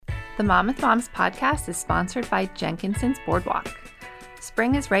The Mom with Moms podcast is sponsored by Jenkinson's Boardwalk.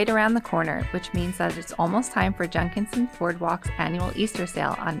 Spring is right around the corner, which means that it's almost time for Jenkinson's Boardwalk's annual Easter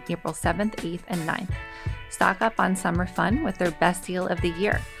sale on April 7th, 8th, and 9th. Stock up on summer fun with their best deal of the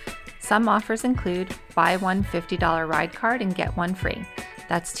year. Some offers include buy one $50 ride card and get one free.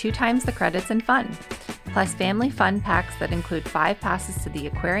 That's 2 times the credits and fun. Plus family fun packs that include 5 passes to the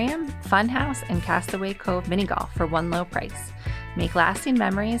aquarium, Funhouse, and Castaway Cove mini golf for one low price. Make lasting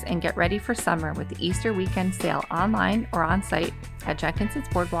memories and get ready for summer with the Easter weekend sale online or on site at Jenkinson's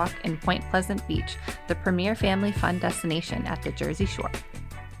Boardwalk in Point Pleasant Beach, the premier family fun destination at the Jersey Shore.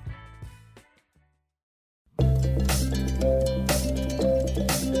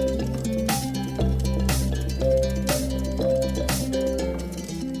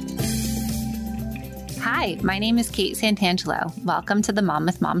 Hi, my name is Kate Santangelo. Welcome to the Mom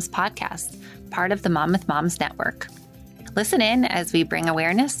with Moms podcast, part of the Mom with Moms network. Listen in as we bring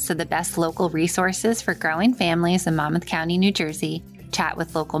awareness to the best local resources for growing families in Monmouth County, New Jersey, chat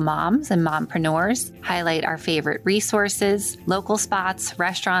with local moms and mompreneurs, highlight our favorite resources, local spots,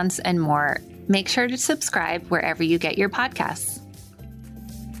 restaurants, and more. Make sure to subscribe wherever you get your podcasts.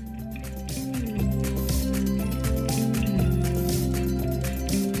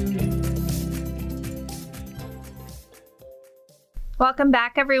 Welcome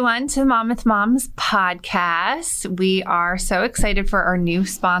back, everyone, to Mom with Moms podcast. We are so excited for our new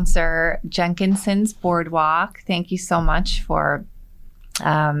sponsor, Jenkinson's Boardwalk. Thank you so much for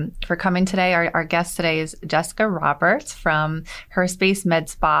coming today. Our guest today is Jessica Roberts from HerSpace Med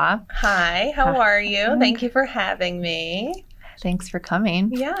Spa. Hi, how are you? Thank you for having me. Thanks for coming.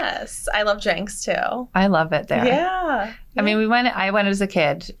 Yes, I love Jenks too. I love it there. Yeah. I mean, I went as a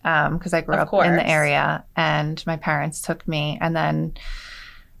kid because I grew up in the area, and my parents took me and then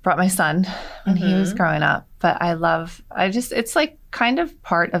brought my son when he was growing up. But it's like kind of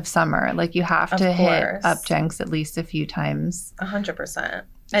part of summer. Like you have to hit up Jenks at least a few times. 100%.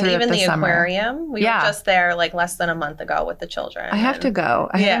 And even the aquarium, we were just there like less than a month ago with the children. I have to go.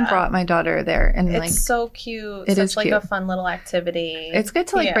 I haven't brought my daughter there. And it's so cute. It's like a fun little activity. It's good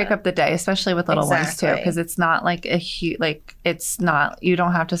to break up the day, especially with little ones too, because it's not like you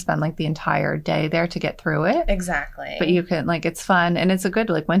don't have to spend like the entire day there to get through it. Exactly. But you can it's fun, and it's a good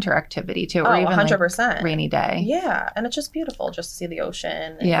winter activity too, or even 100%. Rainy day. Yeah, and it's just beautiful just to see the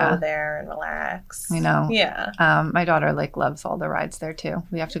ocean and go there and relax. I know. Yeah. My daughter loves all the rides there too.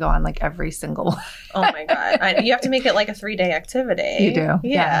 We have to go on every single one. Oh my God. You have to make it like a 3-day activity. You do. Yeah.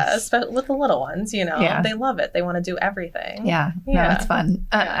 Yes. But with the little ones, they love it. They want to do everything. Yeah. No, it's fun.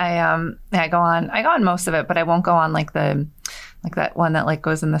 I go on most of it, but I won't go on that one that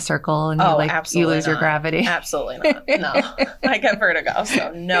goes in the circle and you lose your gravity. Absolutely not. No. I get vertigo,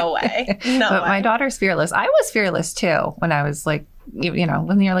 so no way. But my daughter's fearless. I was fearless too when I was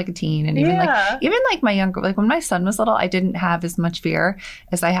when you're a teen, and even my younger, when my son was little, I didn't have as much fear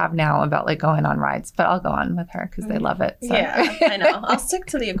as I have now about going on rides, but I'll go on with her because they love it. So. Yeah, I know. I'll stick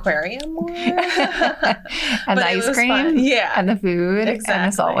to the aquarium more. And the ice cream. Yeah. And the food. Exactly.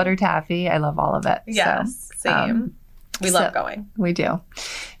 And the saltwater taffy. I love all of it. Yes, so, same. We love going. We do.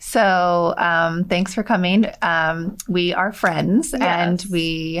 So thanks for coming. We are friends, and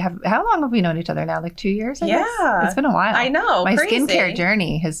we have, how long have we known each other now? 2 years, I guess? It's been a while. I know. My crazy. skincare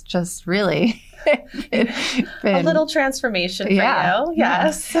journey has just really been a little transformation for you.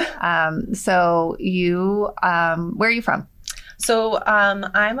 Yes. So you, where are you from? So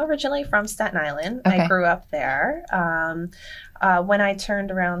I'm originally from Staten Island. Okay. I grew up there. When I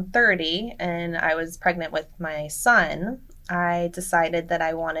turned around 30 and I was pregnant with my son, I decided that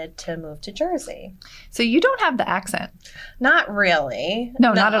I wanted to move to Jersey. So you don't have the accent? Not really.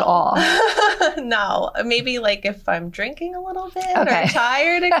 No, not at all. No. Maybe if I'm drinking a little bit or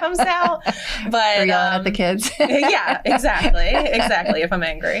tired, it comes out. But or yelling at the kids. Yeah, exactly. Exactly. If I'm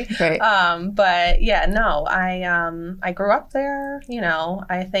angry. Right. But yeah, no, I grew up there.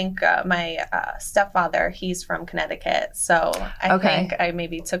 I think my stepfather, he's from Connecticut. So I think I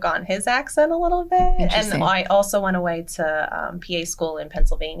maybe took on his accent a little bit. And I also went away to PA school in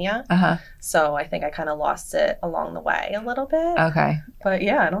Pennsylvania. So I think I kind of lost it along the way a little bit. Okay. But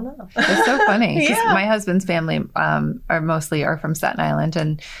yeah, I don't know. It's so funny. My husband's family are from Staten Island,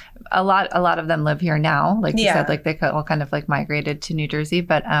 and a lot of them live here now. You said, they all kind of migrated to New Jersey.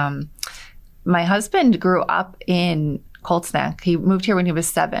 But my husband grew up in Colts Neck. He moved here when he was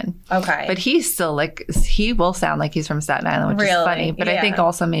 7. Okay. But he's still like, he will sound like he's from Staten Island, which is funny. But I think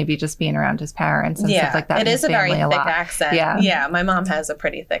also maybe just being around his parents and stuff like that. It is a very thick lot. accent. Yeah. My mom has a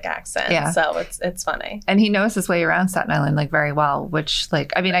pretty thick accent. Yeah. So it's funny. And he knows his way around Staten Island like very well, which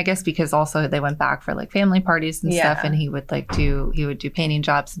like, I mean, I guess because also they went back for like family parties and stuff, and he would do painting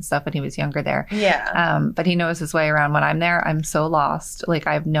jobs and stuff when he was younger there. Yeah. But he knows his way around. When I'm there, I'm so lost. Like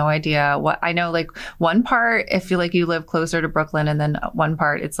I have no idea what I know. Like one part, if you like you live closer to Brooklyn, and then one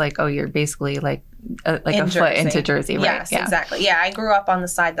part, it's like, oh, you're basically like a foot into Jersey, right? Yes, exactly. Yeah, I grew up on the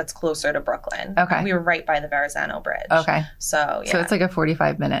side that's closer to Brooklyn. Okay. We were right by the Verrazano Bridge. Okay. So So it's like a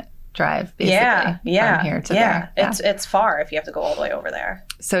 45-minute drive, basically. From here to there. It's far if you have to go all the way over there.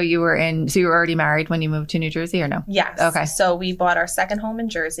 So you were already married when you moved to New Jersey, or no? Yes. Okay. So we bought our second home in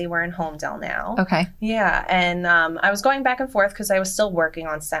Jersey. We're in Homedale now. Okay. Yeah. And I was going back and forth because I was still working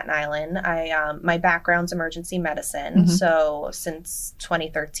on Staten Island. My background's emergency medicine. Mm-hmm. So since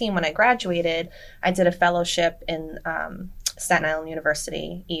 2013, when I graduated, I did a fellowship in Staten Island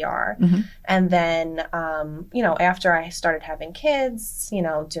University ER. Mm-hmm. And then, after I started having kids,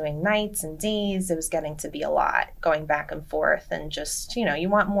 doing nights and days, it was getting to be a lot, going back and forth, and just, you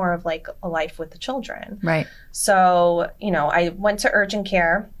want more of like a life with the children. Right. So, I went to urgent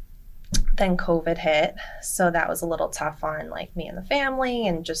care. Then COVID hit. So that was a little tough on like me and the family,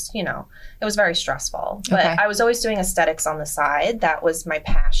 and just, it was very stressful. But I was always doing aesthetics on the side. That was my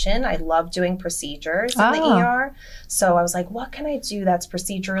passion. I love doing procedures in the ER. So I was like, what can I do that's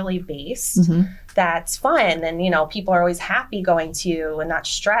procedurally based? Mm-hmm. That's fun. And, people are always happy going to you and not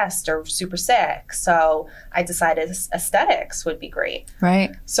stressed or super sick. So I decided aesthetics would be great.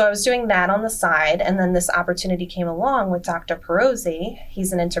 Right. So I was doing that on the side. And then this opportunity came along with Dr. Perozzi.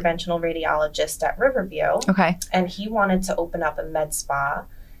 He's an interventional radiologist at Riverview. Okay. And he wanted to open up a med spa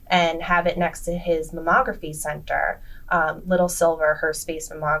and have it next to his mammography center, Little Silver HerSpace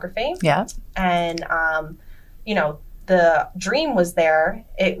Mammography. Yeah. And, the dream was there.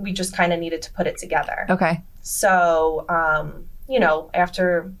 We just kind of needed to put it together. Okay. So,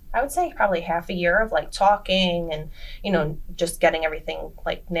 after I would say probably half a year of like talking and, just getting everything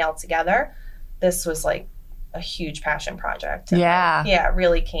like nailed together, this was like a huge passion project. And it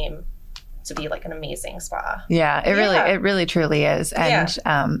really came to be like an amazing spa. Yeah, it really truly is. And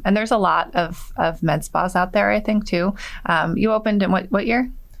and there's a lot of med spas out there, I think, too. You opened in what year?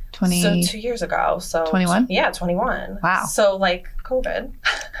 So 2 years ago. So 21? Yeah, 21. Wow. So like COVID.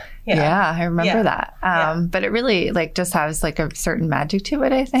 Yeah, I remember that. But it really like just has like a certain magic to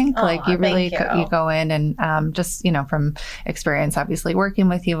it, I think. Like you really you go in and just, from experience, obviously working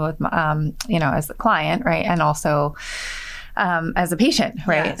with you with, as a client, right? And also as a patient,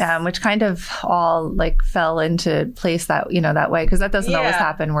 right? Yes. Which kind of all like fell into place that, that way. Because that doesn't always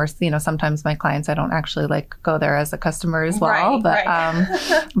happen where, sometimes my clients, I don't actually like go there as a customer as well.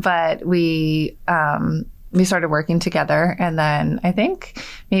 But we started working together. And then I think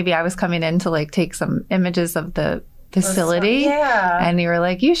maybe I was coming in to like take some images of the facility. And you were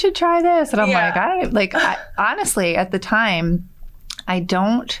like, you should try this. And I'm like, I honestly, at the time, I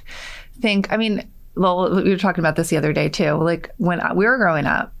don't think, well, we were talking about this the other day too. Like when we were growing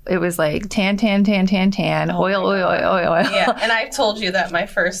up, it was like tan, oil. Yeah, and I've told you that my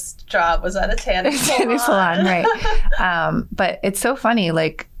first job was at a tanning salon. Right. But it's so funny,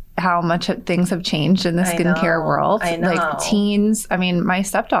 like how much things have changed in the skincare world. I know. Like teens, my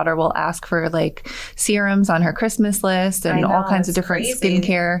stepdaughter will ask for like serums on her Christmas list and all kinds of different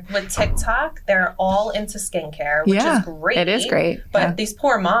skincare. With TikTok, they're all into skincare, which is great. It is great. But these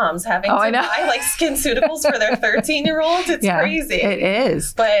poor moms having to buy like SkinCeuticals for their 13-year-olds, it's crazy. It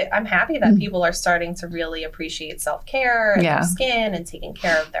is. But I'm happy that people are starting to really appreciate self-care and their skin and taking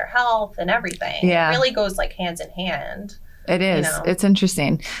care of their health and everything. It really goes like hands in hand. It is. It's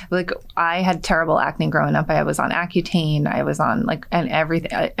interesting. Like I had terrible acne growing up. I was on Accutane. I was on every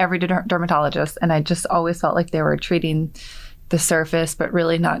dermatologist. And I just always felt like they were treating the surface, but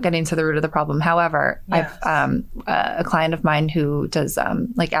really not getting to the root of the problem. However, I've a client of mine who does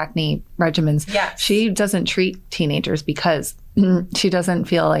like acne regimens. Yes. She doesn't treat teenagers because she doesn't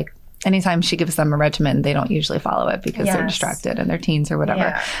feel like anytime she gives them a regimen, they don't usually follow it because they're distracted and they're teens or whatever.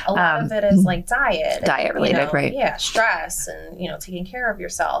 Yeah. A lot of it is like diet related, right? Yeah, stress and taking care of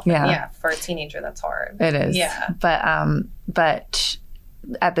yourself. Yeah. And for a teenager, that's hard. It is. Yeah. But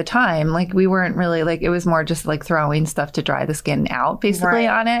at the time, like we weren't really like, it was more just like throwing stuff to dry the skin out basically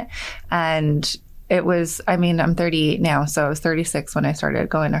on it. And it was, I'm 38 now, so I was 36 when I started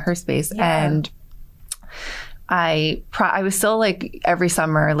going to HerSpace. And I was still like every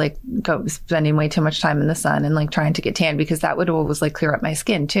summer, like spending way too much time in the sun and like trying to get tan because that would always like clear up my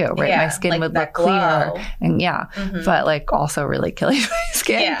skin too, right? Yeah, my skin like would that look clear glow. and but like also really killing my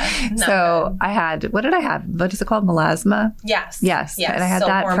skin. Yeah, so I had, what did I have? What is it called? Melasma? Yes. And I had so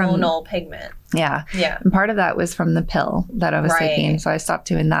that hormonal pigment. Yeah. Yeah. And part of that was from the pill that I was Right. taking. So I stopped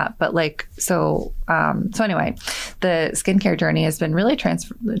doing that. But like, so anyway, the skincare journey has been really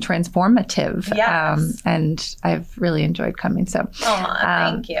transformative. Yes. And I've really enjoyed coming. So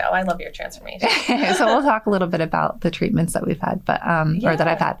Thank you. I love your transformation. so we'll talk a little bit about the treatments that we've had, but, or that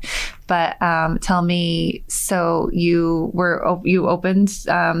I've had. But tell me, so you opened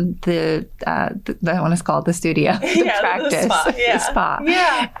the I want to call it the studio, the practice, the spa.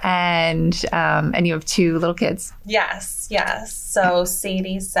 Yeah. And you have 2 little kids. Yes. So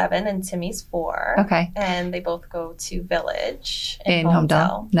Sadie's 7 and Timmy's 4. Okay. And they both go to Village in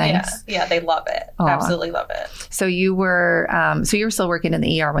Homedale. Nice. Yeah, they love it. Aww. Absolutely love it. So you were still working in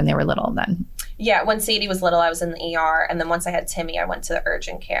the ER when they were little then? Yeah, when Sadie was little, I was in the ER. And then once I had Timmy, I went to the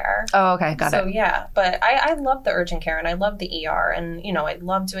urgent care. Oh, okay. Got it. So, yeah. But I love the urgent care and I love the ER. And, I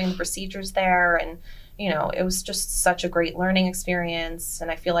love doing the procedures there. And, it was just such a great learning experience. And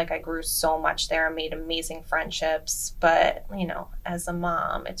I feel like I grew so much there and made amazing friendships. But, as a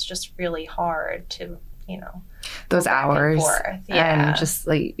mom, it's just really hard to, those hours. Yeah. And just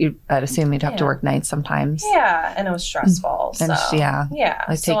like, I'd assume you'd have to work nights sometimes. Yeah. And it was stressful. And so, yeah.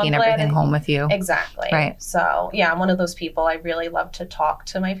 Like taking everything home with you. Exactly. Right. So, yeah, I'm one of those people. I really love to talk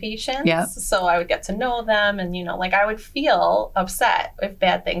to my patients. Yeah. So I would get to know them and, I would feel upset if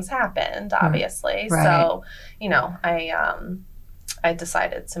bad things happened, obviously. Right. So, I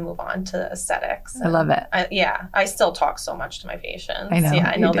decided to move on to aesthetics. I love it. I still talk so much to my patients. I know. Yeah,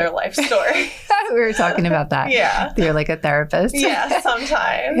 I know their life story. We were talking about that. Yeah. You're like a therapist. Yeah,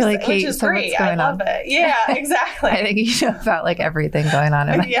 sometimes. You're like, which is so great. what's going I love it. Yeah, exactly. I think you know about like everything going on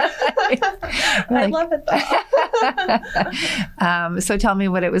in my life. I love it though. So tell me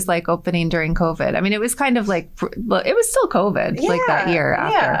what it was like opening during COVID. I mean, it was kind of like, it was still COVID like that year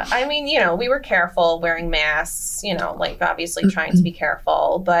after. Yeah. I mean, we were careful wearing masks, like obviously trying to be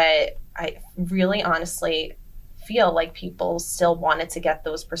careful, but I really honestly feel like people still wanted to get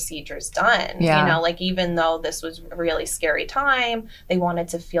those procedures done. Yeah. Like even though this was a really scary time, they wanted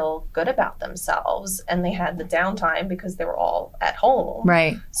to feel good about themselves and they had the downtime because they were all at home.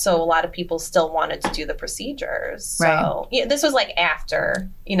 Right. So a lot of people still wanted to do the procedures. Right. So this was like after,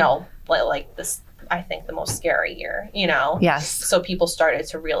 like this, I think the most scary year, Yes. So people started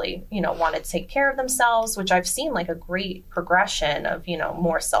to really, want to take care of themselves, which I've seen like a great progression of,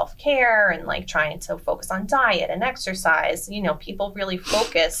 more self-care and like trying to focus on diet and exercise. People really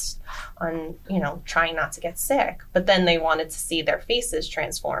focused on, trying not to get sick, but then they wanted to see their faces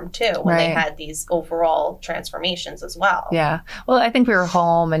transform too when they had these overall transformations as well. Yeah. Well, I think we were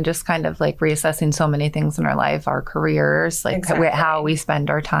home and just kind of like reassessing so many things in our life, our careers, like how we spend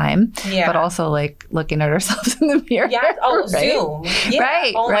our time, but also like looking at ourselves in the mirror. Yeah. Oh, Zoom. Yeah.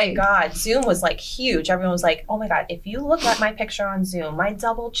 Right. Oh my God. Zoom was like huge. Everyone was like, oh my God, if you look at my picture on Zoom, my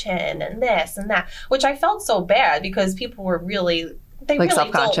double chin and this and that, which I felt so bad because people were really, they like really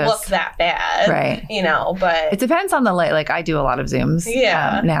don't look that bad. Right. But it depends on the light. Like I do a lot of Zooms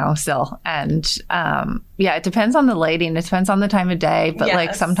now still. And it depends on the lighting. It depends on the time of day. But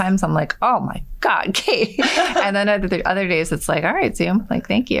like sometimes I'm like, oh my God, Kate. And then other days it's like, all right, Zoom, like,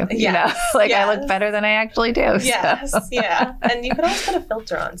 thank you. I look better than I actually do. Yes. So. Yeah. And you can always put a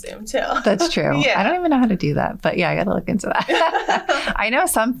filter on Zoom too. That's true. Yeah. I don't even know how to do that. But I got to look into that. I know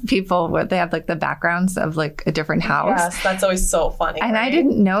some people where they have like the backgrounds of like a different house. Yes. That's always so funny. And I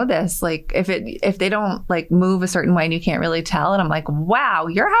didn't know this. Like if they don't like move a certain way and you can't really tell. And I'm like, wow,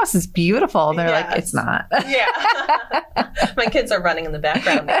 your house is beautiful. And they're like, it's not. Yeah. My kids are running in the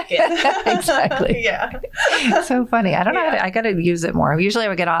background naked. Exactly. Yeah. So funny. I don't know. I got to use it more. Usually I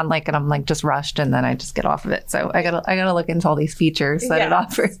would get on like, and I'm like just rushed and then I just get off of it. So I got to look into all these features that it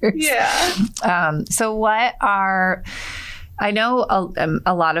offers. Yeah. So what are... I know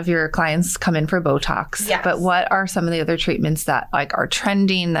a lot of your clients come in for Botox, but what are some of the other treatments that like are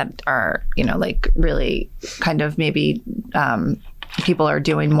trending that are, like really kind of maybe people are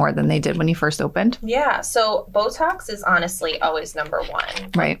doing more than they did when you first opened? Yeah. So Botox is honestly always number one.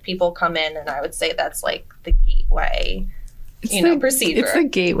 Right. People come in and I would say that's like the gateway procedure. It's the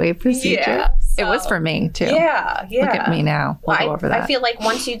gateway procedure. Yeah. It was for me too. Yeah. Look at me now. We'll go over that. I feel like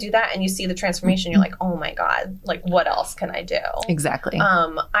once you do that and you see the transformation, you're like, oh my God, like what else can I do? Exactly.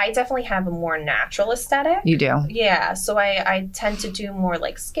 I definitely have a more natural aesthetic. You do? Yeah. So I tend to do more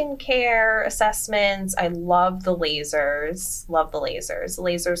like skincare assessments. I love the lasers. Love the lasers. The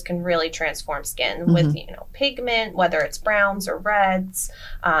lasers can really transform skin with, pigment, whether it's browns or reds,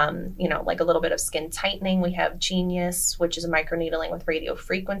 like a little bit of skin tightening. We have Genius, which is a microneedling with radio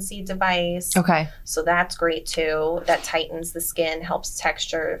frequency device. Okay. So that's great too. That tightens the skin, helps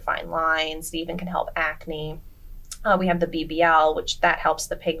texture, fine lines. It even can help acne. We have the BBL, which that helps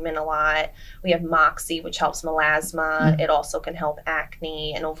the pigment a lot. We have Moxie, which helps melasma. It also can help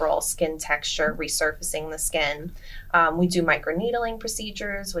acne and overall skin texture, resurfacing the skin. We do microneedling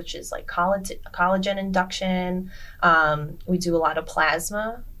procedures, which is like collagen induction. We do a lot of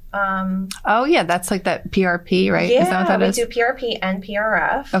plasma. That's like that PRP, right? Yeah, is that what that is? We do PRP and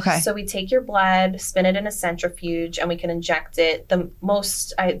PRF. Okay. So we take your blood, spin it in a centrifuge, and we can inject it. The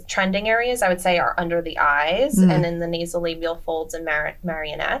most trending areas, I would say, are under the eyes and in the nasolabial folds and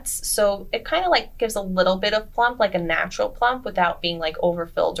marionettes. So it kind of like gives a little bit of plump, like a natural plump, without being like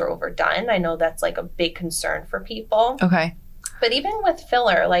overfilled or overdone. I know that's like a big concern for people. Okay. But even with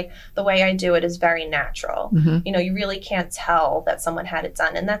filler, like the way I do it is very natural. You really can't tell that someone had it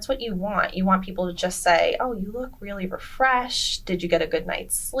done. And that's what you want. You want people to just say, oh, you look really refreshed. Did you get a good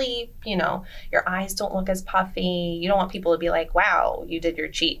night's sleep? Your eyes don't look as puffy. You don't want people to be like, wow, you did your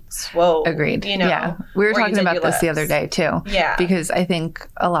cheeks. Whoa. Agreed. Yeah. We were talking about this the other day too. Yeah. Because I think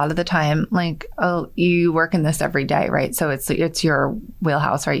a lot of the time, like, you work in this every day, right? So it's your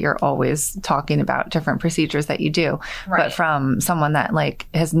wheelhouse, right? You're always talking about different procedures that you do. Right. But from someone that like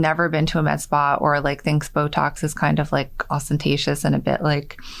has never been to a med spa or like thinks Botox is kind of like ostentatious and a bit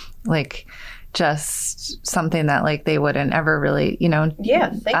like just something that like they wouldn't ever really,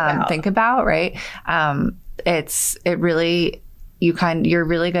 think about, right? You're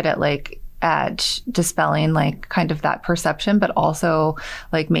really good at dispelling like kind of that perception, but also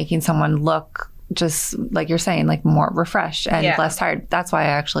like making someone look just like you're saying, like more refreshed and less tired. That's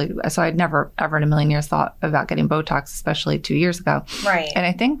why I'd never ever in a million years thought about getting Botox, especially 2 years ago. Right. And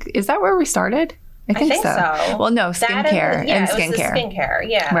I think, is that where we started? I think so. Well, no, skincare and skincare. Skincare,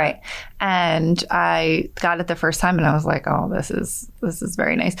 yeah. Right. And I got it the first time and I was like, oh, this is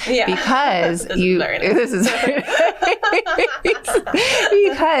very nice. Yeah. Because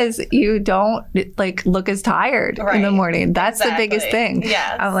because you don't like look as tired in the morning. That's the biggest thing.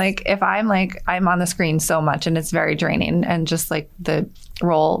 Yes. I'm like, if I'm on the screen so much and it's very draining, and just like the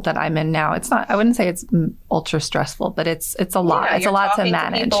role that I'm in now, it's not, I wouldn't say it's ultra stressful, but it's a lot. It's a lot to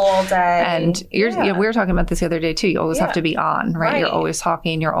manage. People all day. And we were talking about this the other day too. You always have to be on, right? You're always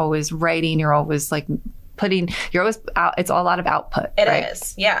talking, you're always writing, you're always like you're always out. It's a lot of output. It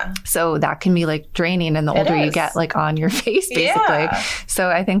is. Yeah. So that can be like draining, and the older you get, like on your face, basically. Yeah. So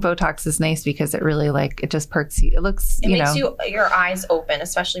I think Botox is nice because it really it just perks you. It makes your eyes open,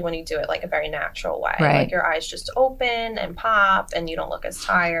 especially when you do it like a very natural way. Right. Like your eyes just open and pop, and you don't look as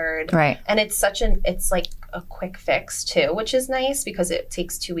tired. Right. And it's like a quick fix too, which is nice because it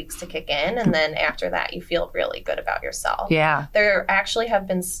takes 2 weeks to kick in, and then after that you feel really good about yourself. Yeah. There actually have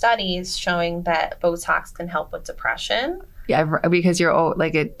been studies showing that Botox can help with depression. Yeah, because you're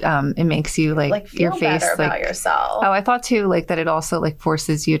it makes you like feel your face better about yourself. Oh, I thought too like that it also like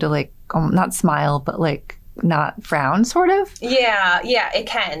forces you to like not smile but like not frown, sort of. Yeah, it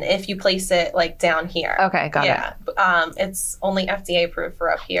can if you place it like down here. Okay, got it. Yeah, it's only FDA approved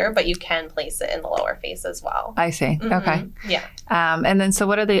for up here, but you can place it in the lower face as well. I see. Mm-hmm. Okay. Yeah. And then, so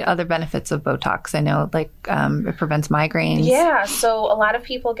what are the other benefits of Botox? I know it prevents migraines. Yeah, so a lot of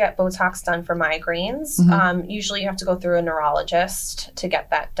people get Botox done for migraines. Mm-hmm. Usually you have to go through a neurologist to get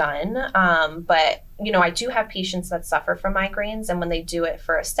that done. But I do have patients that suffer from migraines, and when they do it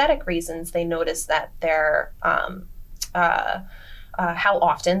for aesthetic reasons, they notice that their how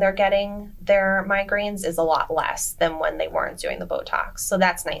often they're getting their migraines is a lot less than when they weren't doing the Botox. So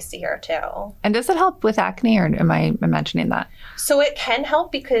that's nice to hear too. And does it help with acne, or am I imagining that? So it can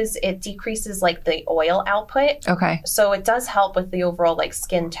help because it decreases like the oil output. Okay. So it does help with the overall like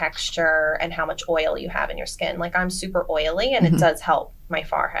skin texture and how much oil you have in your skin. Like I'm super oily, and it does help my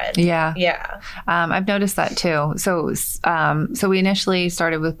forehead. Yeah. I've noticed that too. So we initially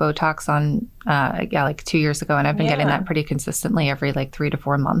started with Botox on like 2 years ago, and I've been getting that pretty consistently every like 3 to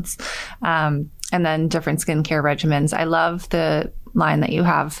 4 months. And then different skincare regimens. I love the line that you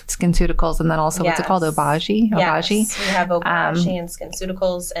have, SkinCeuticals, and then also what's it called, Obagi? Yes, we have Obagi and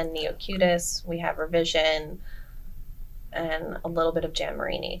SkinCeuticals and Neocutis. We have Revision and a little bit of Jan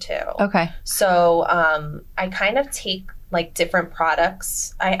Marini too. Okay. So I kind of take like different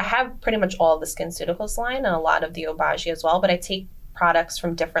products. I have pretty much all of the SkinCeuticals line and a lot of the Obagi as well, but I take products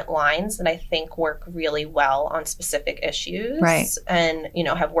from different lines that I think work really well on specific issues. Right. And, you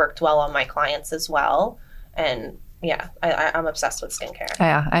know, have worked well on my clients as well. And yeah, I'm obsessed with skincare.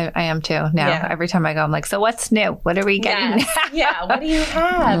 Yeah, I am too. Now, every time I go, I'm like, so what's new? What are we getting? Yes. Yeah, what do you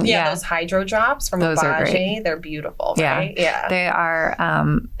have? Yeah, those hydro drops from those Obagi, they're beautiful, right? Yeah. They are.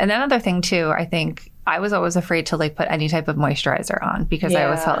 And another thing too, I think I was always afraid to like put any type of moisturizer on because I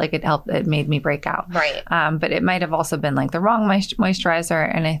always felt like it made me break out. Right. But it might have also been like the wrong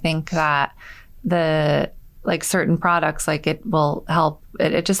moisturizer. And I think that like certain products, like it will help.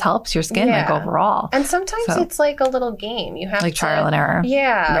 It just helps your skin like overall. And sometimes it's like a little game. You have like trial and error.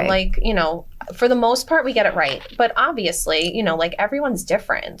 Yeah. Right. Like, you know, for the most part, we get it right. But obviously, you know, like everyone's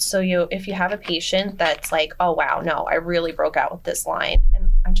different. So if you have a patient that's like, oh, wow, no, I really broke out with this line.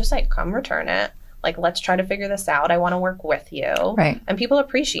 And I'm just like, come return it. Like, let's try to figure this out. I want to work with you. Right. And people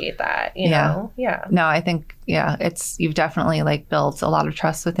appreciate that, you know? Yeah. No, I think, you've definitely like built a lot of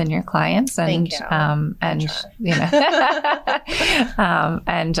trust within your clients. And, Thank you. And, you know,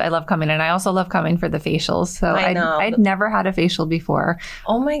 and I love coming. And I also love coming for the facials. So I'd never had a facial before.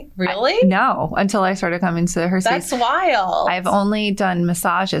 Oh my, really? No, until I started coming to HerSpace. That's wild. I've only done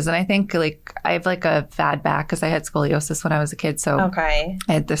massages. And I think like I have like a bad back because I had scoliosis when I was a kid. So I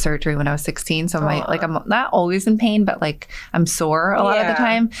had the surgery when I was 16. So I'm not always in pain, but like I'm sore a lot of the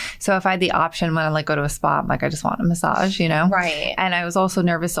time. So if I had the option when I like go to a spa, I'm like, I just want a massage, you know? Right. And I was also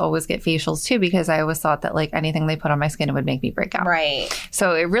nervous to always get facials too, because I always thought that like anything they put on my skin, it would make me break out. Right.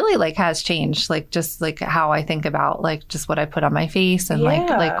 So it really like has changed, like just like how I think about like just what I put on my face and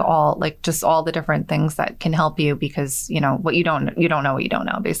like all the different things that can help you, because you know what you don't know what you don't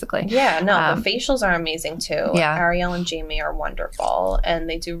know, basically. Yeah. No, the facials are amazing too. Yeah. Ariel and Jamie are wonderful, and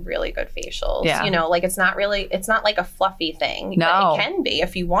they do really good facials. Yeah. You know, like it's not like a fluffy thing. No. It can be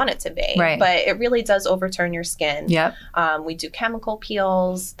if you want it to be. Right. But it really does overturn your skin. Yep. We do chemical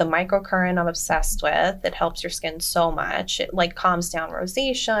peels. The microcurrent I'm obsessed with. It helps your skin so much. It like calms down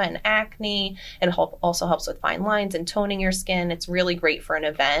rosacea and acne. It also helps with fine lines and toning your skin. It's really great for an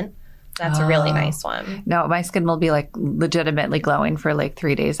event. That's a really nice one. No, my skin will be like legitimately glowing for like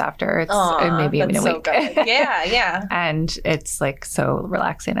 3 days after. Maybe even a week. Good. Yeah, yeah. And it's like so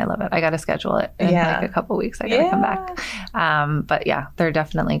relaxing. I love it. I got to schedule it in like a couple weeks. I got to come back. But yeah, they're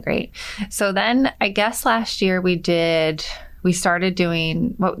definitely great. So then I guess last year we started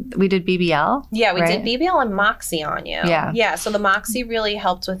doing we did BBL. Yeah, we did BBL and Moxie on you. Yeah. Yeah. So the Moxie really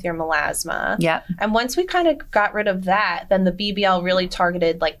helped with your melasma. Yeah. And once we kind of got rid of that, then the BBL really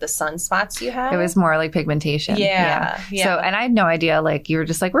targeted like the sunspots you have. It was more like pigmentation. Yeah. So, and I had no idea, like you were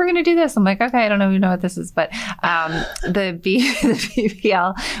just like, we're going to do this. I'm like, okay, I don't even know what this is. But the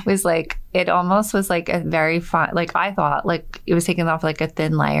BBL was like, it almost was like a very fine, like I thought like it was taking off like a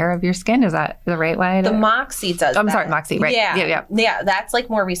thin layer of your skin. Is that the right way? The Moxie does I'm sorry, Moxie, right? Yeah, that's like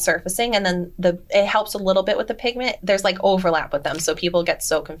more resurfacing, and then it helps a little bit with the pigment. There's like overlap with them, so people get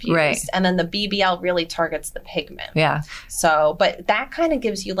so confused. Right. And then the BBL really targets the pigment. Yeah. So, but that kind of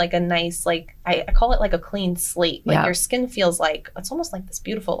gives you like a nice, like I call it like a clean slate. Like your skin feels like it's almost like this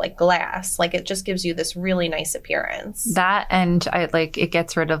beautiful like glass. Like it just gives you this really nice appearance. That, and I like it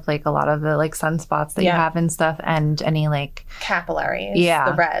gets rid of like a lot of the like sunspots that you have and stuff, and any like capillaries,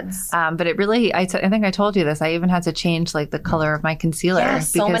 the reds. But it really, I think I told you this. I even had to change like the color of my concealer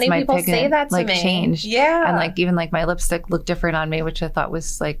because so many my people pigment say that to like me. Changed. Yeah, and like even like my lipstick looked different on me, which I thought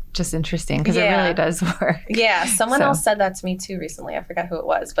was like just interesting because it really does work. Yeah, someone else said that to me too recently. I forgot who it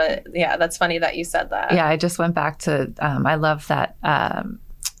was, but yeah, that's funny that you said that. Yeah, I just went back to. I love that.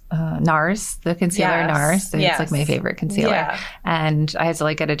 NARS, the concealer NARS. It's like my favorite concealer. Yeah. And I had to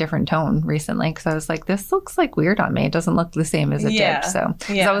like get a different tone recently because I was like, this looks like weird on me. It doesn't look the same as it did. So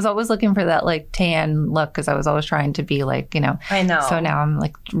I was always looking for that like tan look because I was always trying to be like, you know. I know. So now I'm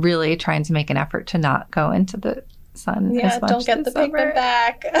like really trying to make an effort to not go into the sun as much. Don't get the pigment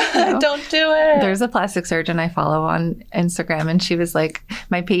back. Don't do it. There's a plastic surgeon I follow on Instagram, and she was like,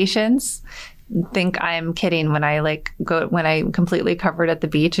 my patients think I'm kidding when I'm completely covered at the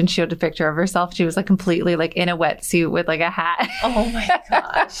beach, and she showed a picture of herself. She was like completely like in a wetsuit with like a hat. Oh my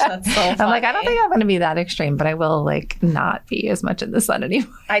gosh, that's so funny. I'm like, I don't think I'm going to be that extreme, but I will like not be as much in the sun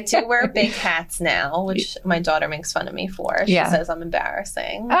anymore. I do wear big hats now, which my daughter makes fun of me for. She says I'm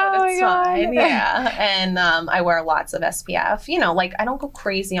embarrassing, but it's fine. Yeah, and I wear lots of SPF. You know, like I don't go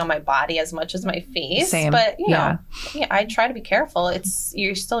crazy on my body as much as my face. Same. But you know, I try to be careful.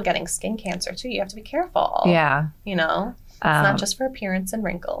 You're still getting skin cancer too. You have to be careful. Yeah. You know? not just for appearance and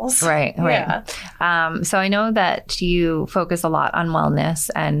wrinkles. Right. Yeah. So I know that you focus a lot on wellness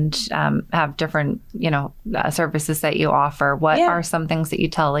and have different, services that you offer. What are some things that you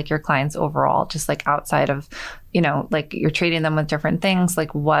tell like your clients overall, just like outside of, like you're treating them with different things?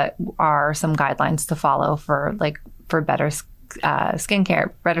 Like what are some guidelines to follow for better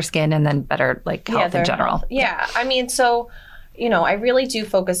skincare, better skin, and then better like health in general? Health. Yeah. I mean, so I really do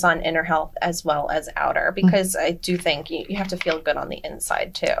focus on inner health as well as outer, because I do think you have to feel good on the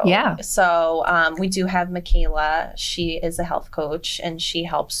inside too. Yeah. So we do have Michaela. She is a health coach, and she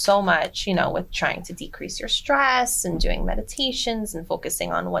helps so much, with trying to decrease your stress and doing meditations and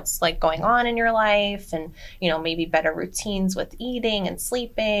focusing on what's like going on in your life, and, maybe better routines with eating and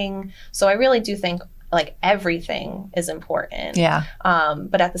sleeping. So I really do think like everything is important. Yeah.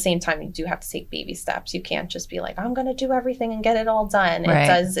 But at the same time, you do have to take baby steps. You can't just be like, I'm going to do everything and get it all done. Right.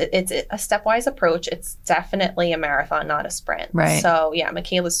 It's a stepwise approach. It's definitely a marathon, not a sprint. Right. So yeah,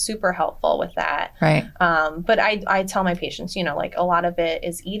 Michaela's super helpful with that. Right. But I tell my patients, like a lot of it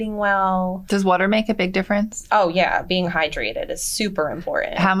is eating well. Does water make a big difference? Oh yeah. Being hydrated is super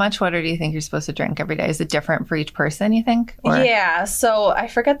important. How much water do you think you're supposed to drink every day? Is it different for each person, you think? Or? Yeah. So I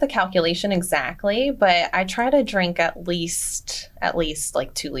forget the calculation exactly, but I try to drink at least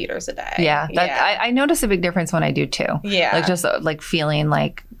like 2 liters a day. Yeah. I notice a big difference when I do too. Yeah. Like just like feeling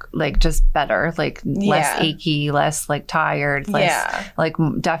like just better, like less achy, less like tired, less like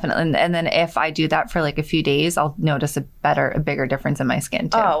definitely. And then if I do that for like a few days, I'll notice a bigger difference in my skin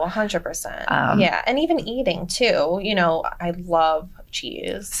too. Oh, 100%. Yeah. And even eating too, I love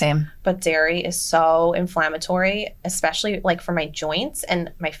cheese. Same. But dairy is so inflammatory, especially like for my joints and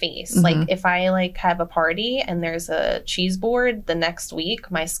my face. Mm-hmm. Like if I like have a party and there's a cheese board the next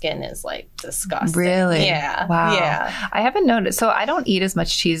week, my skin is like disgusting. Really? Yeah. Wow. Yeah. I haven't noticed. So I don't eat as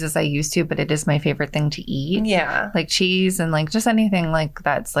much cheese as I used to, but it is my favorite thing to eat. Yeah. Like cheese and like just anything like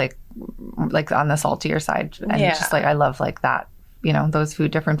that's like on the saltier side. And just like I love like that. Those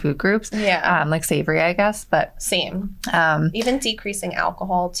different food groups. Yeah. Like savory, I guess, but same. Even decreasing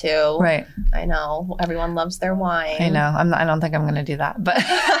alcohol too. Right. I know everyone loves their wine. I know. I don't think I'm going to do that, but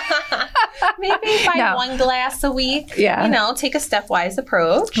maybe buy 1 glass a week. Yeah. Take a stepwise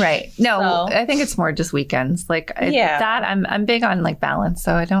approach. Right. No, I think it's more just weekends. Like that I'm big on like balance.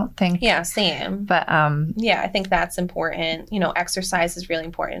 So I don't think. Yeah. Same. But, I think that's important. Exercise is really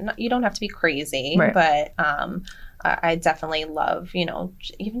important. You don't have to be crazy, right. But, I definitely love,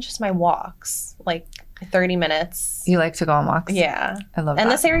 even just my walks, like 30 minutes. You like to go on walks? Yeah. I love that.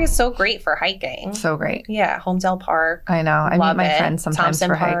 And this area is so great for hiking. So great. Yeah. Homedale Park. I know. I meet my friends sometimes Thompson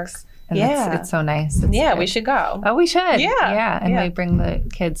for Park. hikes. And it's so nice. We should go. Oh, we should. Yeah. And we bring the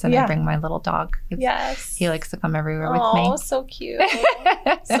kids and I bring my little dog. Yes. He likes to come everywhere with me. Oh, so cute.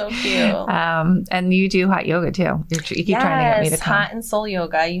 So cute. And you do hot yoga too. You keep trying to get me to come. Hot and soul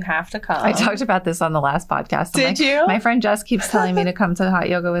yoga. You have to come. I talked about this on the last podcast. Did you? My friend Jess keeps telling me to come to hot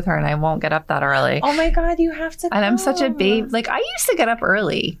yoga with her and I won't get up that early. Oh my God, you have to come. And I'm such a babe. Like I used to get up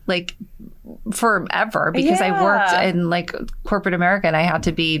early. Like forever because I worked in like corporate America and I had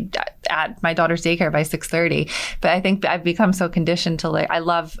to be at my daughter's daycare by 6:30. But I think I've become so conditioned to like, I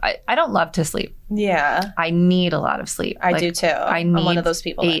don't love to sleep. Yeah. I need a lot of sleep. I do too. I'm one of those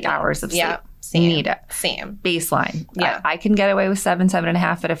people. 8 hours of sleep. Yeah. Same. Need it. Same. Baseline. Yeah. I can get away with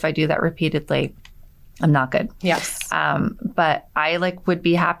 7.5, but if I do that repeatedly, I'm not good. Yes. But I would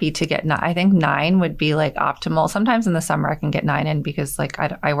be happy to get, I think 9 would be like optimal. Sometimes in the summer I can get 9 in because like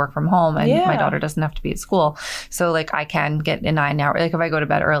I work from home and my daughter doesn't have to be at school. So like I can get a 9 hour, like if I go to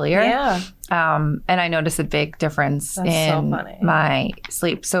bed earlier. Yeah. And I notice a big difference in my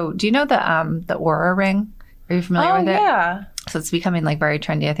sleep. So do you know the Oura ring? Are you familiar with it? Oh, yeah. So it's becoming like very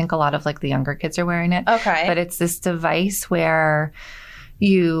trendy. I think a lot of like the younger kids are wearing it. Okay. But it's this device where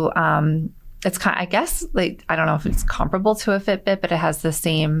you, it's kind of, I guess, like, I don't know if it's comparable to a Fitbit, but it has the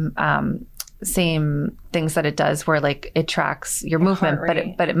same things that it does where like it tracks your movement,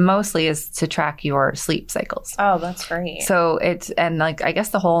 but it mostly is to track your sleep cycles. Oh, that's great. So and like, I guess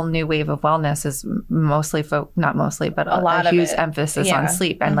the whole new wave of wellness is mostly not mostly, but a huge emphasis on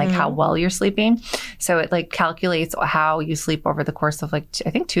sleep and like how well you're sleeping. So it like calculates how you sleep over the course of like, I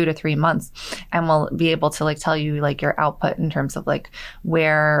think 2 to 3 months, and will be able to like tell you like your output in terms of like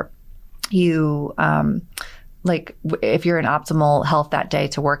where you, like if you're in optimal health that day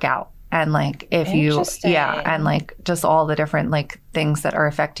to work out. And like if you, and like just all the different like things that are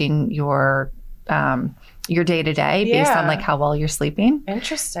affecting your your day to day based on like how well you're sleeping.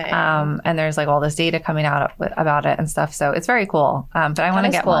 Interesting. And there's like all this data coming out about it and stuff. So it's very cool. But I want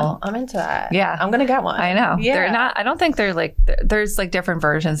to get one. I'm into that. Yeah. I'm going to get one. I know. Yeah. They're not, I don't think they're like, there's like different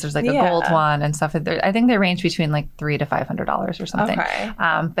versions. There's like a gold one and stuff. I think they range between like $300 to $500 or something. Okay.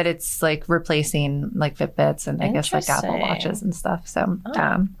 But it's like replacing like Fitbits and I guess like Apple Watches and stuff. So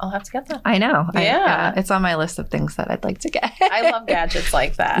I'll have to get that. I know. Yeah. It's on my list of things that I'd like to get. I love gadgets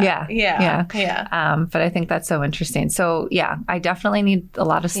like that. Yeah. But I think that's so interesting. So yeah, I definitely need a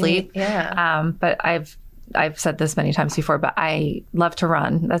lot of sleep. But I've said this many times before, but I love to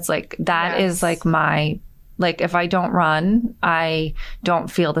run. That's like, that is like my, like if I don't run, I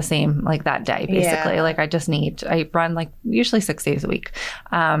don't feel the same like that day, basically. Like I run like usually 6 days a week.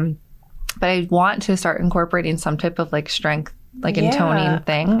 But I want to start incorporating some type of like strength, like intoning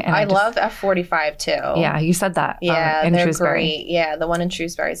thing. And I love F45 too. Yeah, you said that. Yeah, they're great. Yeah, the one in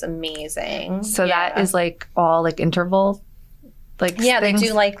Shrewsbury is amazing. So that is like all like interval. Like things. They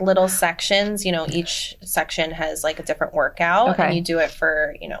do like little sections, you know, each section has like a different workout and you do it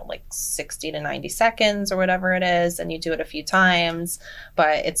for, you know, like 60 to 90 seconds or whatever it is. And you do it a few times,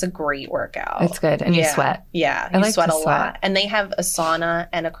 but it's a great workout. It's good. And you sweat. Yeah. You sweat a lot. And they have a sauna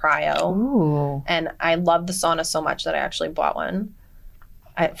and a cryo. Ooh. And I love the sauna so much that I actually bought one.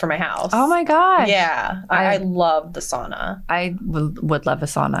 For my house. Oh my gosh. Yeah. I love the sauna. I would love a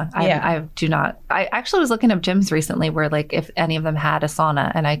sauna. I do not. I actually was looking up gyms recently where like if any of them had a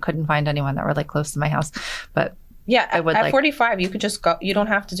sauna and I couldn't find anyone that were like close to my house. But yeah, I would at 45, you could just go. You don't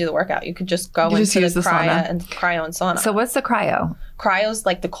have to do the workout. You could just go into the cryo and sauna. So what's the cryo? Cryo's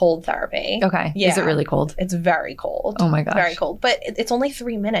like the cold therapy. Okay. Yeah. Is it really cold? It's very cold. Oh my gosh. Very cold. But it's only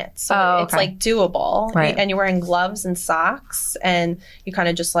 3 minutes. So it's like doable. Right. And you're wearing gloves and socks and you kind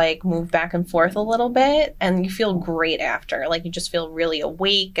of just like move back and forth a little bit and you feel great after. Like you just feel really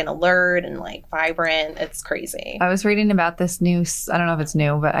awake and alert and like vibrant. It's crazy. I was reading about this new, I don't know if it's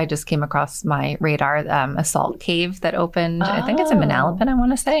new, but I just came across my radar, a salt cave that opened, I think it's in Manalapan, I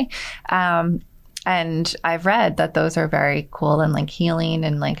want to say. And I've read that those are very cool and like healing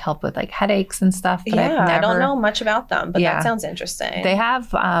and like help with like headaches and stuff. But I don't know much about them, but that sounds interesting. They have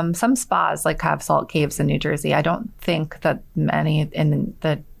some spas like have salt caves in New Jersey. I don't think that many in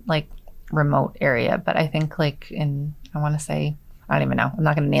the like remote area, but I think like I want to say, I don't even know. I'm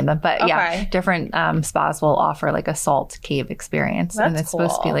not going to name them, but different spas will offer like a salt cave experience, and it's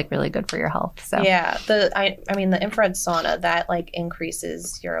supposed to be like really good for your health. So I mean the infrared sauna that like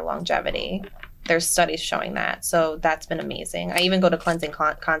increases your longevity. There's studies showing that. So that's been amazing. I even go to cleansing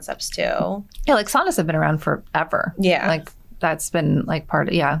concepts too. Yeah, like saunas have been around forever. Yeah. Like that's been like part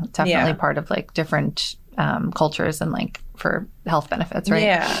of, part of like different cultures and like for health benefits, right?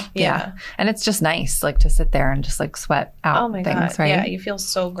 Yeah. And it's just nice like to sit there and just like sweat out things, God. Right? Yeah, you feel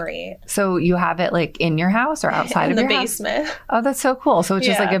so great. So you have it like in your house or outside of your house? In the basement. Oh, that's so cool. So it's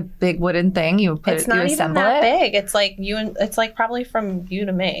just like a big wooden thing. You put it's not even that big. It's like it's like probably from you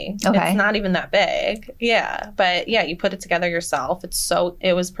to me. Okay. It's not even that big. Yeah. But yeah, you put it together yourself.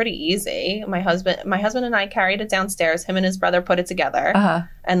 It was pretty easy. My husband and I carried it downstairs. Him and his brother put it together.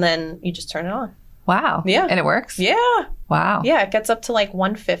 And then you just turn it on. Wow. Yeah. And it works? Yeah. Wow. Yeah, it gets up to like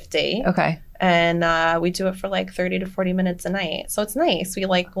 150. Okay. And we do it for like 30 to 40 minutes a night. So it's nice.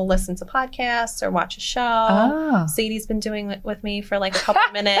 We'll listen to podcasts or watch a show. Oh. Sadie's been doing it with me for like a couple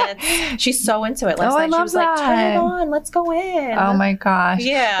minutes. She's so into it. Last night she was like, turn it on. Let's go in. Oh my gosh.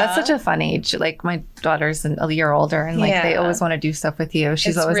 Yeah. That's such a fun age. Like my daughter's a year older and like they always want to do stuff with you.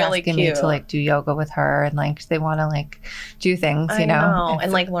 She's always really asking me to like do yoga with her and like they want to like do things, you know.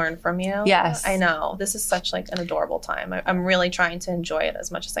 And like learn from you. Yes. I know. This is such like an adorable time. I'm really trying to enjoy it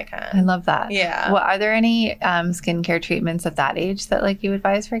as much as I can. I love that. Yeah. Well, are there any skincare treatments at that age that like you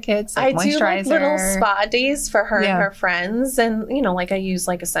advise for kids? Like I do like little spa days for her and her friends. And, you know, like I use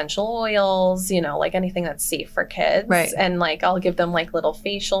like essential oils, you know, like anything that's safe for kids. Right. And like I'll give them like little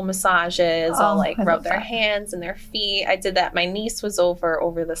facial massages. I'll like rub their hands and their feet. I did that. My niece was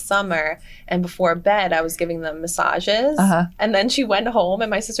over the summer. And before bed, I was giving them massages. And then she went home and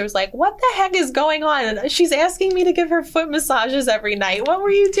my sister was like, what the heck is going on? And she's asking me to give her foot massages every night. What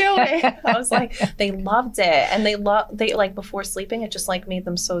were you doing? I was like, they loved it. And they like before sleeping, it just like made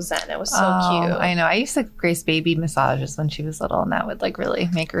them so zen. It was so cute. I know. I used to Grace baby massages when she was little and that would like really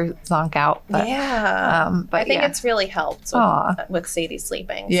make her zonk out. But, but I think it's really helped with Sadie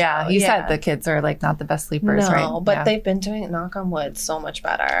sleeping. Yeah. So, you said the kids are like not the best sleepers, right? No, but they've been doing it, knock on wood, so much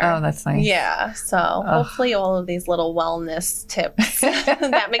better. Oh, that's nice. Yeah. So hopefully all of these little wellness tips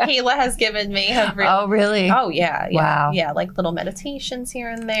that Michaela has given me have really... Oh, really? Oh, yeah. Wow. Wow. Yeah, like little meditations here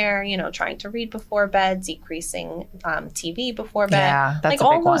and there, you know, trying to read before bed, decreasing TV before bed. Yeah, that's like a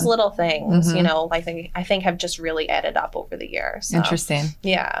all big those one. little things, you know, like I think have just really added up over the years. So, Interesting.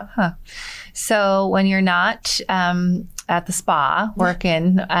 yeah. Huh. So when you're not at the spa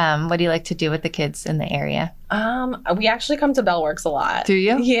working, what do you like to do with the kids in the area? We actually come to Bellworks a lot. Do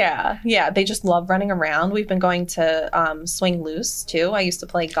you? Yeah. Yeah. They just love running around. We've been going to Swing Loose too. I used to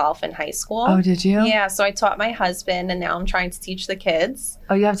play golf in high school. Oh, did you? Yeah. So I taught my husband and now I'm trying to teach the kids.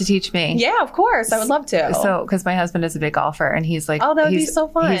 Oh, you have to teach me. Yeah, of course. I would love to. So, because my husband is a big golfer and he's like, oh, that would be so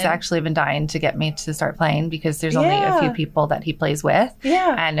fun. He's actually been dying to get me to start playing because there's only a few people that he plays with.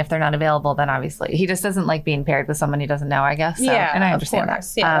 Yeah. And if they're not available, then obviously he just doesn't like being paired with someone he doesn't know, I guess. So, yeah. And I understand that.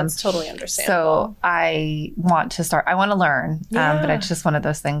 Yeah, that's totally understandable. So I want to start, I want to learn, but it's just one of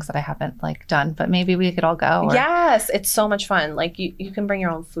those things that I haven't like done, but maybe we could all go. Or... Yes. It's so much fun. Like you can bring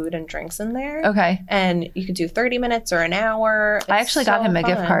your own food and drinks in there. Okay. And you could do 30 minutes or an hour. I actually got him a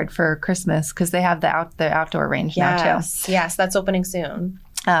gift card for Christmas because they have the outdoor range now too. Yes, that's opening soon.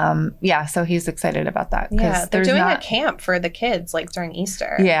 Yeah, so he's excited about that. Yeah, they're doing a camp for the kids like during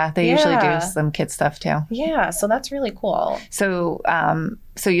Easter. Yeah, they usually do some kid stuff too. Yeah, so that's really cool. So,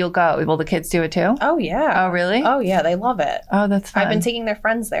 so you'll go. Will the kids do it too? Oh yeah. Oh really? Oh yeah, they love it. Oh, that's fun. I've been taking their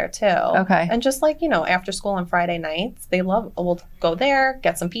friends there too. Okay. And just like, you know, after school on Friday nights, we'll go there,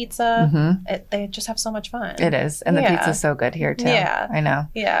 get some pizza. They just have so much fun. It is, and the pizza's so good here too. Yeah, I know.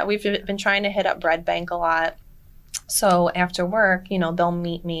 Yeah, we've been trying to hit up Bread Bank a lot. So after work, you know, they'll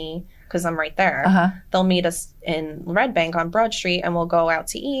meet me because I'm right there. They'll meet us in Red Bank on Broad Street and we'll go out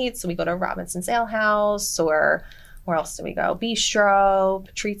to eat. So we go to Robinson's Ale House or where else do we go? Bistro,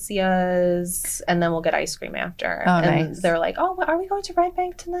 Patrizia's, and then we'll get ice cream after. Oh, and nice. They're like, oh, are we going to Red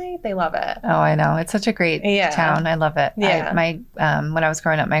Bank tonight? They love it. Oh, I know. It's such a great town. I love it. Yeah. When I was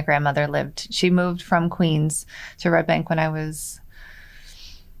growing up, my grandmother she moved from Queens to Red Bank when I was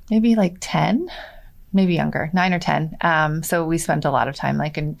maybe like 10. Maybe younger, 9 or 10. So we spent a lot of time,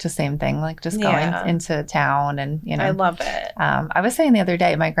 like, in just same thing, like just going into town and, you know. I love it. I was saying the other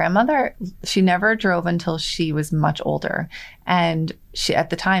day, my grandmother, she never drove until she was much older. And at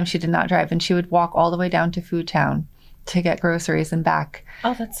the time, she did not drive. And she would walk all the way down to Food Town to get groceries and back.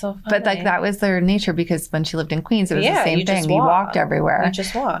 Oh, that's so funny. But like that was their nature because when she lived in Queens, it was the same thing. You walked everywhere. You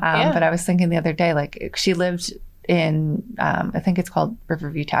just walked. But I was thinking the other day, like she lived in I think it's called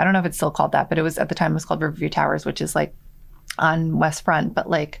Riverview Tower. I don't know if it's still called that, but it was at the time it was called Riverview Towers, which is like on West Front, but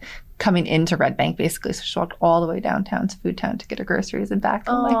like coming into Red Bank basically. So she walked all the way downtown to Food Town to get her groceries and back.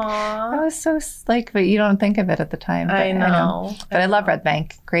 I'm like, that was so like, but you don't think of it at the time. But I know. But I love Red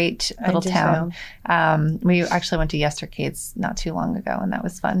Bank. Great little town. We actually went to Yestercades not too long ago, and that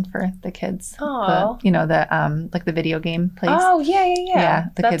was fun for the kids. Oh, like the video game place. Oh yeah.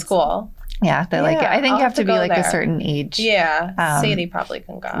 The that's kids, cool. Yeah, they like it. I think you have to be like there. a certain age. Yeah, Sadie probably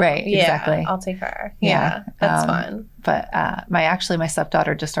can go. Right, exactly. I'll take her. Yeah, that's fun. But my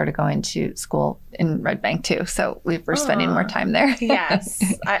stepdaughter just started going to school in Red Bank too, so we're spending more time there. Yes,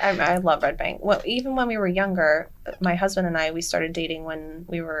 I love Red Bank. Well, even when we were younger, my husband and we started dating when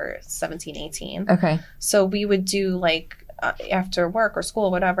we were 17, 18. Okay. So we would do like after work or school,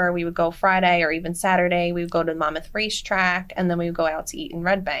 whatever, we would go Friday or even Saturday. We would go to Monmouth Racetrack and then we would go out to eat in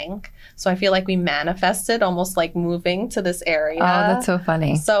Red Bank. So I feel like we manifested almost like moving to this area. Oh, that's so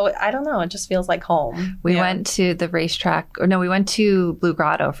funny. So I don't know. It just feels like home. We went to the racetrack. Or no, we went to Blue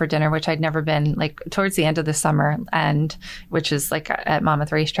Grotto for dinner, which I'd never been, like towards the end of the summer, and which is like at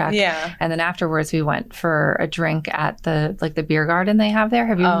Monmouth Racetrack. Yeah. And then afterwards we went for a drink at the beer garden they have there.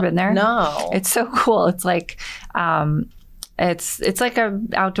 Have you ever been there? No. It's so cool. It's like it's like a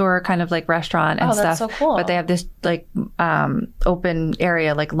outdoor kind of like restaurant and stuff. That's so cool. But they have this like open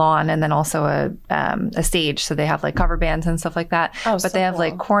area, like lawn, and then also a stage. So they have like cover bands and stuff like that. Oh, but they have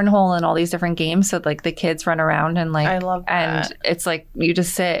like cornhole and all these different games. So like the kids run around and like, I love that. And it's like you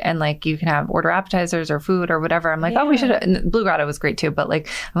just sit and like you can have order appetizers or food or whatever. I'm like, oh, we should. And Blue Grotto was great too. But like,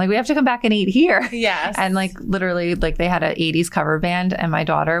 I'm like, we have to come back and eat here. Yes. And like literally, like they had an 80s cover band, and my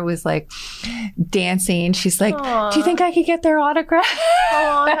daughter was like dancing. She's like, do you think I could get their autograph?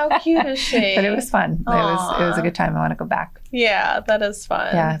 Oh, how cute is she? But it was fun. It was a good time. I want to go back. Yeah, that is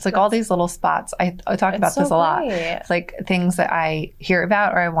fun. Yeah, it's like all these little spots. I talk about this a lot. It's like things that I hear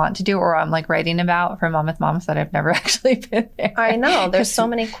about or I want to do or I'm like writing about for Monmouth Moms that I've never actually been there. I know. There's so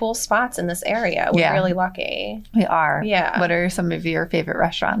many cool spots in this area. We're really lucky. We are. Yeah. What are some of your favorite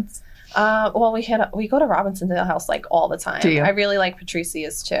restaurants? Well, we go to Robinsondale House like all the time. Do you? I really like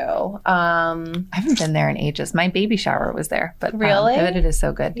Patricia's too. I haven't been there in ages. My baby shower was there, but really, it is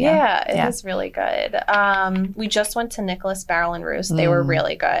so good. Yeah, it is really good. We just went to Nicholas Barrel and Roost. They were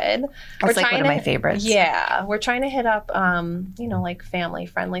really good. It's like one of my favorites. Yeah, we're trying to hit up, like family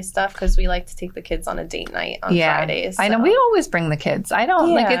friendly stuff because we like to take the kids on a date night on Fridays. So. I know we always bring the kids. I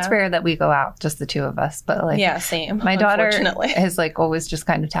don't like. It's rare that we go out, just the two of us. But like, same. My daughter has like always just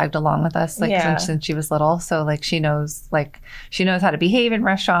kind of tagged along with us, like since she was little. So like she knows how to behave in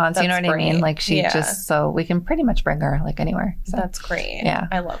restaurants. That's you know what great. I mean? Like she just so we can pretty much bring her like anywhere. So. That's great. Yeah,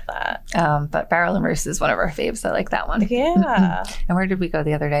 I love that. But Barrel and Roost is one of our faves. I like that one. Yeah. And where did we go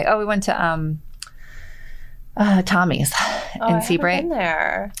the other day? Oh, we went to Tommy's in Seabright. Been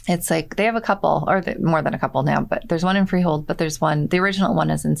there. It's like they have a couple, or more than a couple now, but there's one in Freehold, but there's one, the original one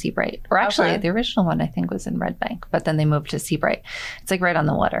is in Seabright. Or actually, the original one I think was in Red Bank, but then they moved to Seabright. It's like right on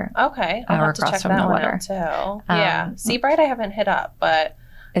the water. Okay. I'll have to check that one out too. Yeah. Seabright I haven't hit up, but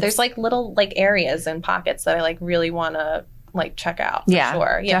there's like little like areas and pockets that I like really want to like check out for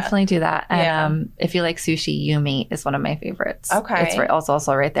sure. Yeah, definitely do that. And if you like sushi, Yumi is one of my favorites. Okay. It's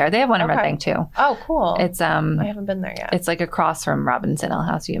also right there. They have one in Red Bank too. Oh, cool. It's I haven't been there yet. It's like across from Robinsondale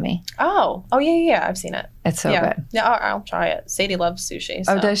House, Yumi. Oh yeah, I've seen it. It's so good. Yeah, I'll try it. Sadie loves sushi.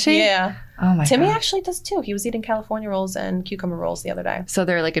 So. Oh, does she? Yeah. Oh my Timmy God. actually does too. He was eating California rolls and cucumber rolls the other day. So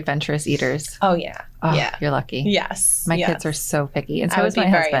they're like adventurous eaters. Oh yeah. Oh, yeah. You're lucky. Yes. My kids are so picky, and so I would is be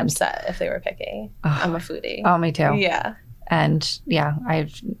my very husband. upset if they were picky. I'm a foodie. Oh, me too. Yeah. And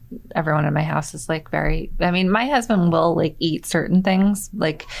everyone in my house is like my husband will like eat certain things.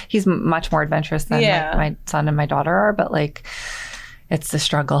 Like he's much more adventurous than like, my son and my daughter are, but like it's the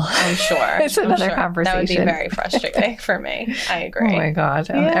struggle. I'm sure. It's another conversation. That would be very frustrating for me. I agree. Oh my God.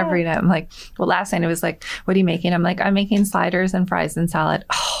 Yeah. Every night I'm like, well, last night it was like, what are you making? I'm like, I'm making sliders and fries and salad.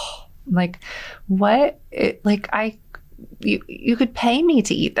 Oh, I'm like, what? You could pay me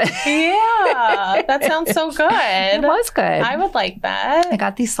to eat this. Yeah, that sounds so good. It was good. I would like that. I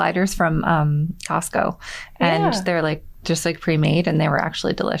got these sliders from Costco, and they're like just like pre-made, and they were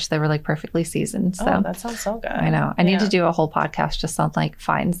actually delicious. They were like perfectly seasoned. So that sounds so good. I know. I need to do a whole podcast just on like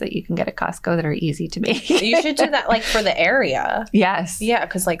finds that you can get at Costco that are easy to make. You should do that like for the area. Yes. Yeah,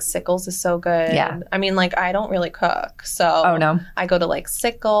 because like Sickles is so good. Yeah. I mean, like I don't really cook, so I go to like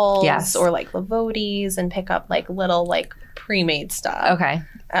Sickles or like Lavotti's and pick up like little like pre-made stuff. Okay.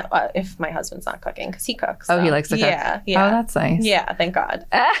 If my husband's not cooking, because he cooks. So. Oh, he likes to cook? Yeah. Oh, that's nice. Yeah, thank God.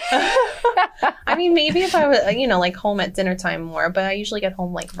 I mean, maybe if I was, like home at dinner time more, but I usually get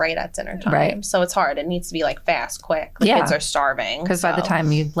home like right at dinner time. Right. So it's hard. It needs to be like fast, quick. The kids are starving. Because by the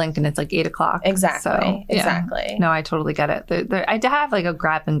time you blink and it's like 8 o'clock. Exactly. So, exactly. No, I totally get it. I have like a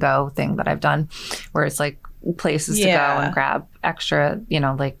grab and go thing that I've done where it's like places to go and grab extra,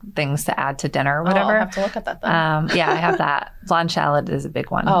 like things to add to dinner or whatever. I'll have to look at that then. I have that. Blonde shallot is a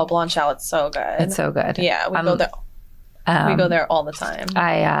big one. Oh, blonde shallot's so good. It's so good. Yeah, we go there. We go there all the time.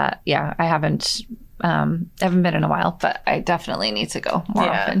 I haven't been in a while, but I definitely need to go more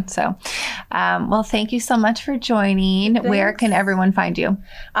often. So, well, thank you so much for joining. Thanks. Where can everyone find you?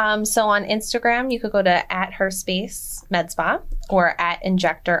 So on Instagram, you could go to @HerSpace MedSpa or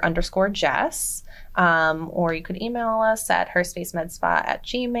 @injector_Jess. Or you could email us at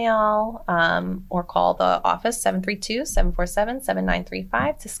herspacemedSpa@gmail.com or call the office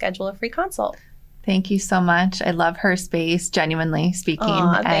 732-747-7935 to schedule a free consult. Thank you so much. I love HerSpace, genuinely speaking.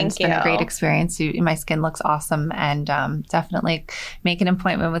 Thank it's been a great experience. My skin looks awesome, and definitely make an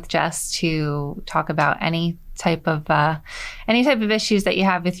appointment with Jess to talk about any type of issues that you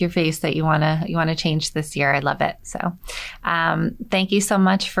have with your face that you want to change this year. I love it. So thank you so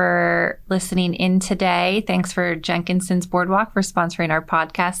much for listening in today. Thanks for Jenkinson's Boardwalk for sponsoring our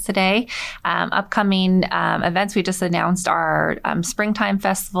podcast today. Upcoming events, we just announced our Springtime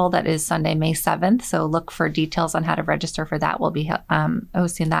Festival that is Sunday, May 7th. So look for details on how to register for that. We'll be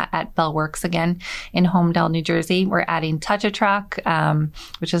hosting that at Bellworks again in Homedale, New Jersey. We're adding Touch a Truck,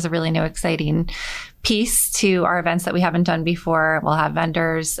 which is a really new, exciting piece to our events that we haven't done before. We'll have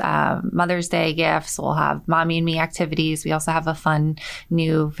vendors, Mother's Day gifts. We'll have Mommy and Me activities. We also have a fun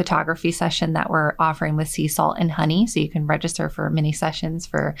new photography session that we're offering with Sea Salt and Honey. So you can register for mini sessions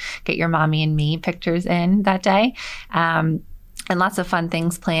for get your Mommy and Me pictures in that day. And lots of fun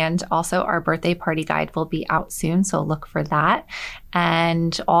things planned. Also, our birthday party guide will be out soon, so look for that.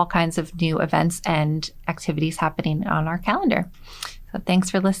 And all kinds of new events and activities happening on our calendar. So thanks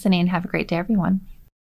for listening. Have a great day, everyone.